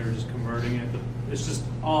 and they were just converting it. But it's just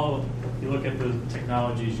all, you look at the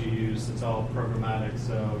technologies you use, it's all programmatic.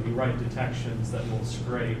 So you write detections that will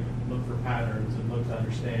scrape, look for patterns, and look to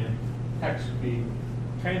understand. Text would be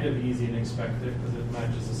kind of easy and expected because it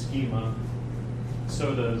matches a schema.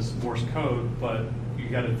 So does Morse code, but you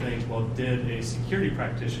got to think, well, did a security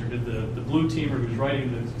practitioner, did the blue teamer who's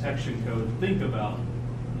writing the detection code think about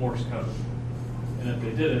Morse code? And if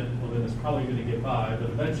they didn't, well, then it's probably going to get by, but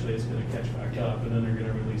eventually it's going to catch back up, and then they're going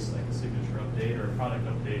to release like a signature update or a product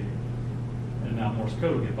update, and now Morse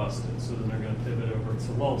code will get busted. So then they're going to pivot over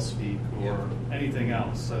to lull speak or anything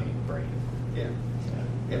else. So Yeah.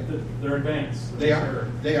 They're advanced. They are.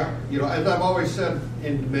 They are. You know, as I've always said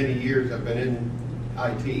in many years I've been in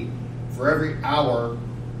IT, for every hour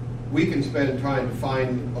we can spend trying to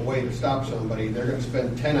find a way to stop somebody, they're going to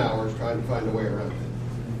spend 10 hours trying to find a way around it.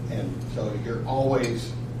 And so you're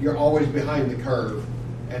always behind the curve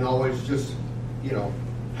and always just, you know,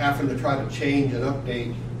 having to try to change and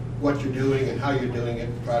update what you're doing and how you're doing it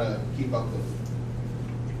to try to keep up with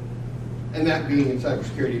it. And that being in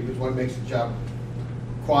cybersecurity is what makes the job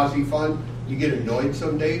quasi-fun. You get annoyed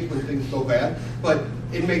some days when things go bad, but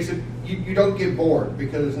it makes it, you don't get bored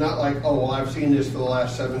because it's not like, oh, well, I've seen this for the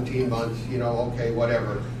last 17 months, you know, okay,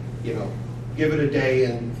 whatever. You know, give it a day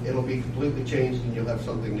and it'll be completely changed and you'll have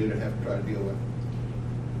something new to have to try to deal with.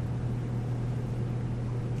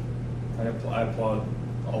 I applaud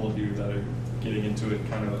all of you that are getting into it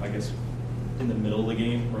kind of, I guess, in the middle of the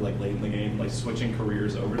game or like late in the game, like switching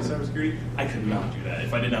careers over to cybersecurity. I could not do that.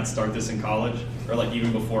 If I did not start this in college or like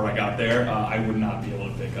even before I got there, I would not be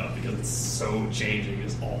able to pick up because it's so changing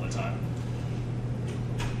just all the time.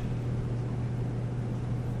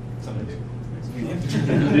 Something I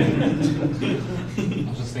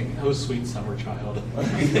was just thinking, oh, sweet summer child.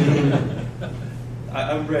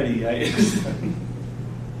 I'm ready.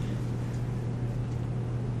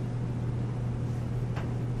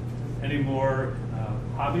 Any more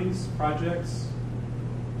hobbies, projects?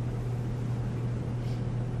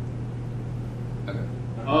 Okay.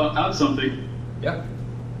 I have something. Yeah.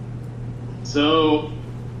 So,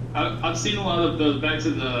 I've seen a lot of the, back to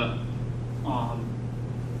the,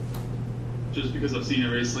 just because I've seen it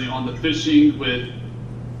recently, on the phishing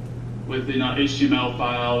with the HTML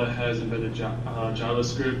file that has embedded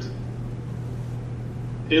JavaScript.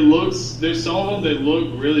 It looks, there's some of them that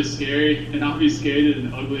look really scary and obfuscated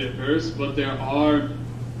and ugly at first, but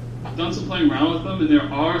I've done some playing around with them, and there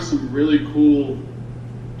are some really cool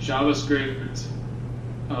JavaScript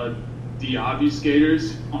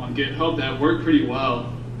deobfuscators on GitHub that work pretty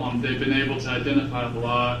well. They've been able to identify a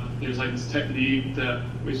lot. There's like this technique that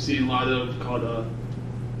we've seen a lot of called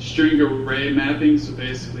string array mapping. So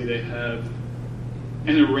basically they have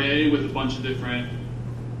an array with a bunch of different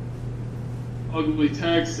ugly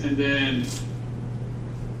text, and then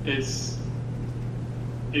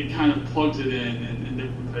it kind of plugs it in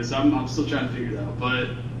different places. I'm still trying to figure it out, but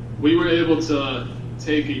we were able to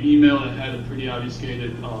take an email that had a pretty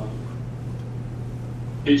obfuscated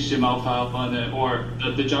HTML file on it, or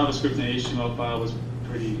the JavaScript in the HTML file was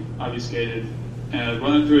pretty obfuscated, and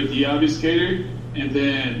run it through a deobfuscator, and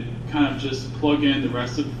then kind of just plug in the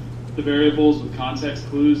rest of the variables with context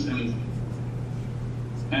clues, and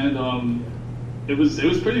it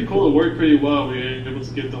was pretty cool. It worked pretty well. We were able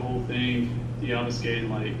to get the whole thing deobfuscated in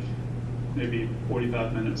like maybe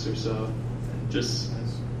 45 minutes or so. Just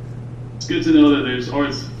it's good to know that it's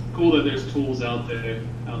cool that there's tools out there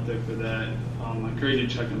for that. I encourage you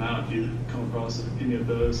to check them out if you come across any of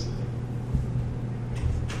those.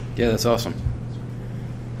 Yeah, that's awesome.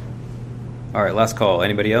 All right, last call.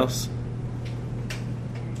 Anybody else?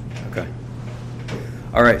 Okay.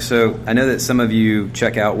 All right, so I know that some of you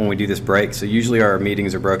check out when we do this break. So usually our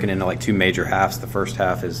meetings are broken into like two major halves. The first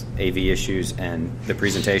half is AV issues and the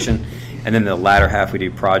presentation. And then the latter half we do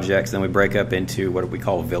projects. Then we break up into what we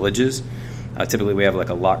call villages. Typically, we have like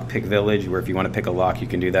a lock pick village where if you want to pick a lock, you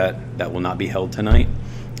can do that. That will not be held tonight.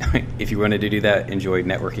 If you wanted to do that, enjoy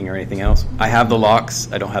networking or anything else. I have the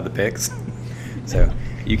locks. I don't have the picks. So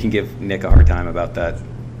you can give Nick a hard time about that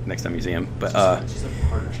next time you see him. But it's just a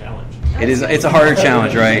harder challenge. it's a harder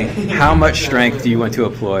challenge, right? How much strength do you want to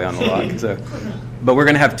employ on the lock? So, but we're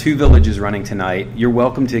going to have 2 villages running tonight. You're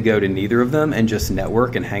welcome to go to neither of them and just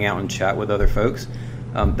network and hang out and chat with other folks.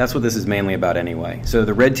 That's what this is mainly about anyway. So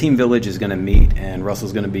the red team village is going to meet, and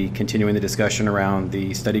Russell's going to be continuing the discussion around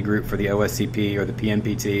the study group for the OSCP or the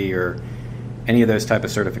PNPT or any of those type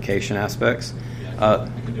of certification aspects. Yeah,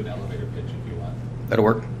 I can do an elevator pitch if you want. That'll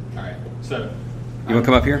work. All right. So you want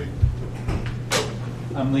to come up here?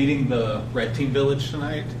 I'm leading the red team village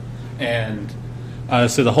tonight, and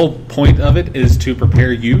so the whole point of it is to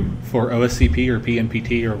prepare you for OSCP or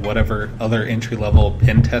PNPT or whatever other entry-level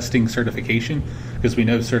pen testing certification, because we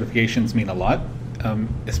know certifications mean a lot,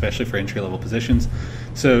 especially for entry-level positions.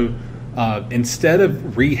 So instead of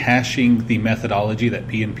rehashing the methodology that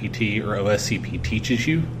PNPT or OSCP teaches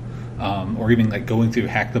you, or even like going through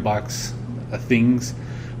hack-the-box things,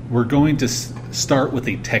 we're going to start with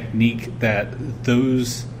a technique that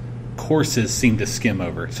those courses seem to skim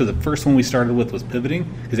over. So the first one we started with was pivoting,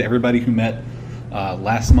 because everybody who met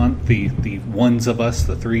last month, the ones of us,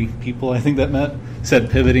 the 3 people I think that met,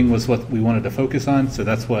 said pivoting was what we wanted to focus on. So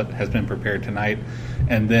that's what has been prepared tonight.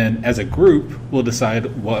 And then as a group, we'll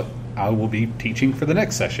decide what I will be teaching for the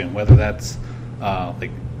next session, whether that's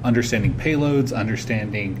like understanding payloads,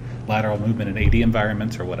 understanding lateral movement in AD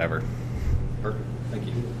environments, or whatever. Perfect. Thank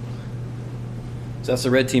you. So that's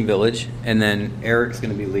the red team village, and then Eric's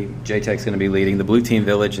going to be JTech's going to be leading the blue team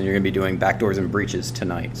village, and you're going to be doing backdoors and breaches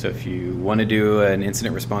tonight. So if you want to do an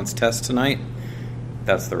incident response test tonight,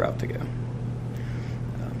 that's the route to go.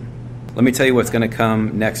 Let me tell you what's going to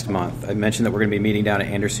come next month. I mentioned that we're going to be meeting down at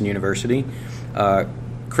Anderson University.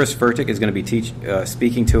 Chris Furtick is going to be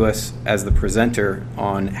speaking to us as the presenter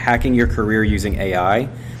on hacking your career using AI,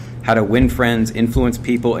 how to win friends, influence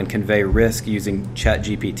people, and convey risk using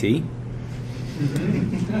ChatGPT.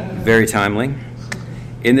 Very timely.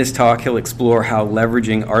 In this talk, he'll explore how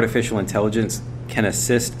leveraging artificial intelligence can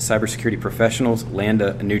assist cybersecurity professionals land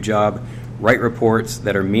a new job, write reports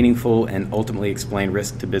that are meaningful, and ultimately explain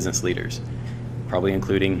risk to business leaders, probably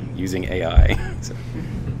including using AI. So,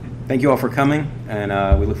 thank you all for coming,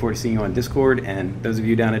 and we look forward to seeing you on Discord, and those of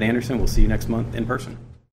you down at Anderson, we'll see you next month in person.